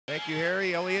Thank you,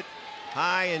 Harry. Elliott,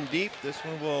 high and deep. This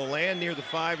one will land near the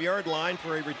 5-yard line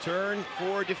for a return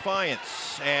for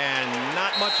Defiance, and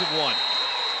not much of one.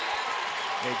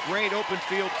 A great open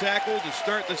field tackle to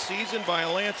start the season by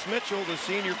Lance Mitchell, the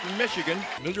senior from Michigan.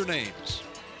 Familiar names.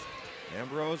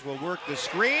 Ambrose will work the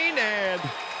screen, and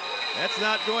that's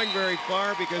not going very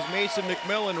far because Mason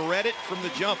McMillan read it from the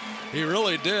jump. He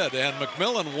really did, and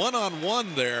McMillan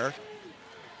one-on-one there.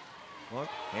 Look,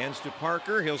 hands to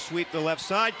Parker. He'll sweep the left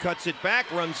side, cuts it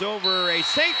back, runs over a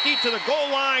safety to the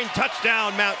goal line.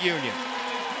 Touchdown, Mount Union.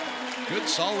 Good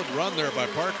solid run there by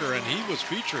Parker, and he was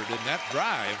featured in that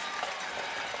drive,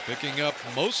 picking up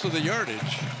most of the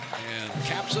yardage and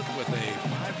caps it with a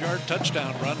 5-yard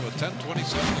touchdown run with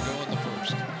 10:27 to go in the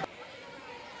first.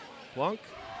 Plunk.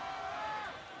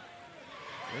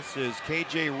 This is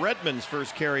KJ Redmond's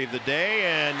first carry of the day,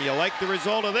 and you like the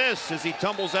result of this as he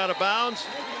tumbles out of bounds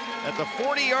at the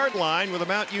 40-yard line with a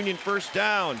Mount Union first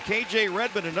down. KJ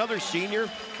Redmond, another senior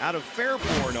out of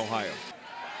Fairborn, Ohio.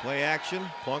 Play action,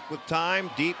 Plunk with time,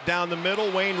 deep down the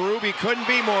middle. Wayne Ruby couldn't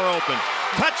be more open.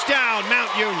 Touchdown,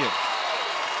 Mount Union.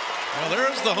 Well,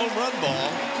 there's the home run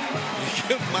ball. You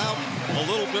give Mount a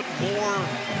little bit more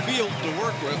field to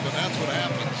work with, and that's what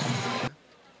happens.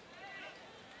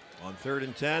 On 3rd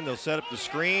and 10, they'll set up the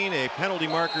screen, a penalty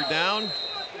marker down,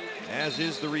 as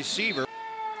is the receiver.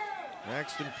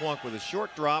 Braxton Plunk with a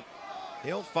short drop.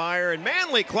 He'll fire, and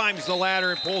Manley climbs the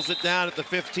ladder and pulls it down at the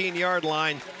 15-yard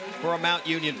line for a Mount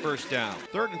Union first down.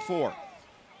 3rd and 4.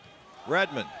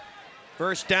 Redmond.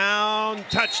 First down,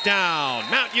 touchdown,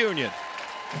 Mount Union.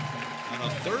 On a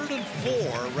 3rd and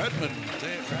 4, Redmond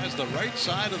tries the right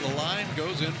side of the line,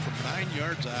 goes in from 9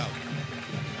 yards out.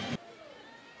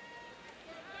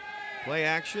 Play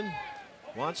action.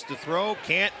 Wants to throw,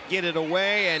 can't get it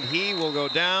away, and he will go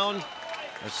down.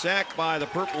 A sack by the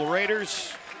Purple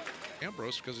Raiders.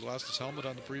 Ambrose, because he lost his helmet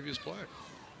on the previous play.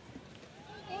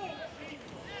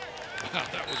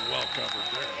 That was well covered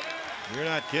there. You're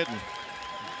not kidding.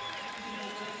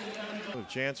 A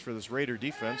chance for this Raider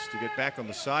defense to get back on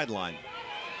the sideline.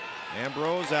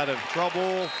 Ambrose out of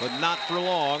trouble, but not for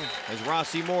long, as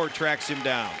Rossi Moore tracks him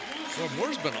down. So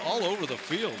Moore's been all over the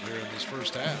field here in this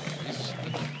first half. He's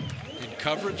in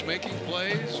coverage, making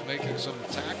plays, making some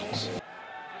tackles.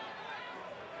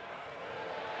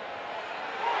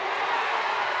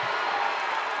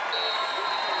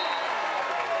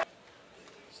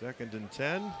 Second and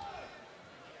 10.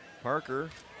 Parker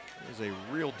is a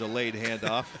real delayed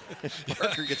handoff.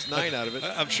 Parker gets 9 out of it.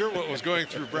 I'm sure what was going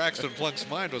through Braxton Plunk's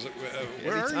mind was,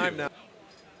 where are you? Now.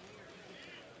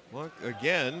 Plunk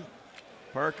again.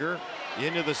 Parker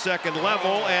into the second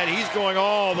level, and he's going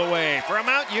all the way for a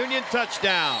Mount Union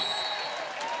touchdown.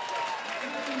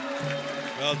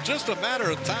 Well, just a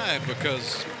matter of time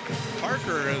because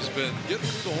Parker has been getting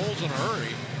through the holes in a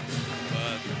hurry.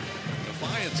 But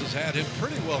Defiance has had him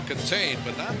pretty well contained,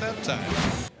 but not that time.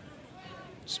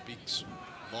 Speaks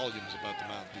volumes about the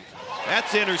Mount defense.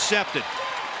 That's intercepted.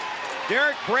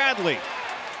 Derek Bradley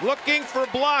looking for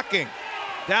blocking.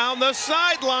 Down the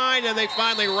sideline, and they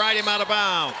finally ride him out of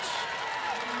bounds.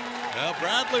 Well,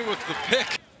 Bradley with the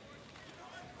pick.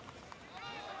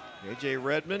 KJ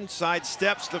Redmond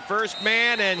sidesteps the first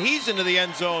man, and he's into the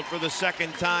end zone for the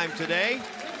second time today.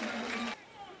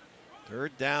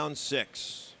 3rd down,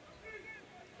 6.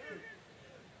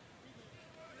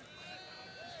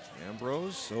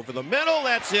 Ambrose over the middle,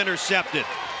 that's intercepted.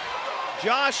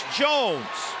 Josh Jones.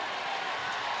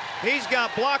 He's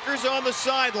got blockers on the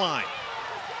sideline.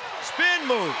 Spin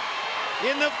move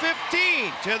in the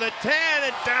 15 to the 10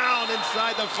 and down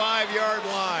inside the 5-yard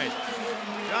line.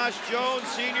 Josh Jones,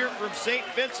 senior from St.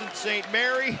 Vincent St.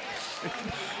 Mary,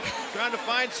 trying to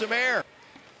find some air.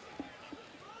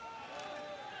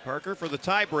 Parker for the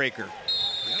tiebreaker.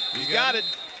 Yep, He's got it.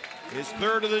 His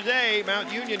 3rd of the day.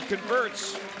 Mount Union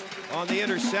converts on the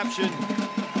interception.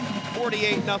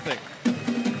 48-0.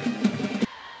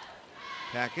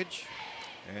 Package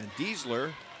and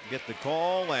Diesler get the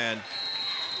call, and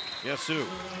guess who?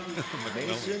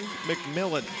 Mason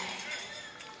McMillan.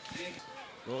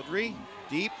 Gaudry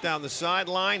deep down the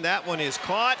sideline. That one is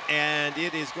caught, and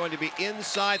it is going to be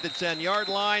inside the 10-yard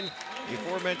line. The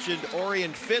aforementioned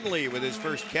Orion Finley with his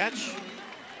first catch.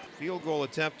 Field goal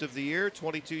attempt of the year,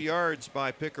 22 yards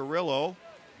by Picarillo.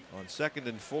 On 2nd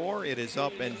and 4, it is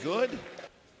up and good.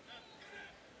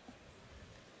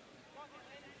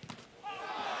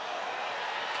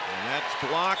 That's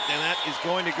blocked, and that is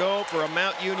going to go for a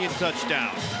Mount Union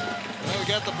touchdown. Well, we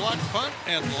got the block punt,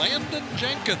 and Landon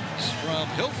Jenkins from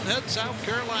Hilton Head, South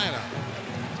Carolina,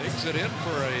 takes it in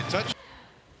for a touch.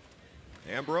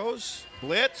 Ambrose,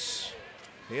 blitz.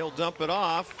 He'll dump it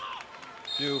off.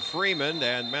 to Freeman,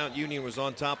 and Mount Union was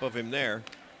on top of him there.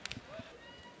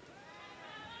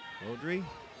 Audrey,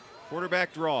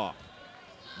 quarterback draw.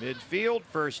 Midfield,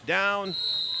 first down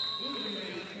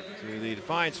to the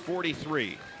Defiance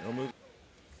 43. They'll move.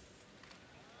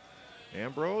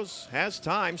 Ambrose has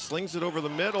time, slings it over the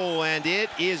middle, and it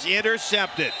is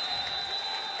intercepted.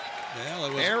 Yeah,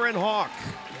 that was Aaron Hawk.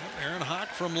 Yeah, Aaron Hawk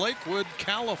from Lakewood,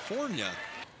 California.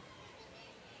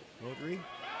 Audrey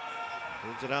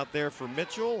moves it out there for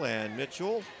Mitchell, and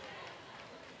Mitchell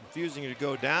refusing to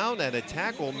go down, and a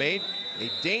tackle made a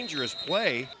dangerous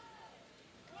play.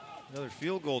 Another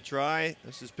field goal try.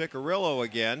 This is Picarillo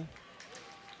again.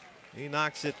 He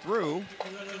knocks it through.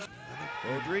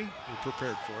 Audrey. We're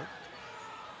prepared for it.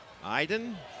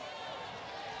 Iden.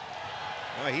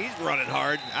 Oh, he's running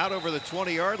hard out over the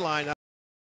 20-yard line.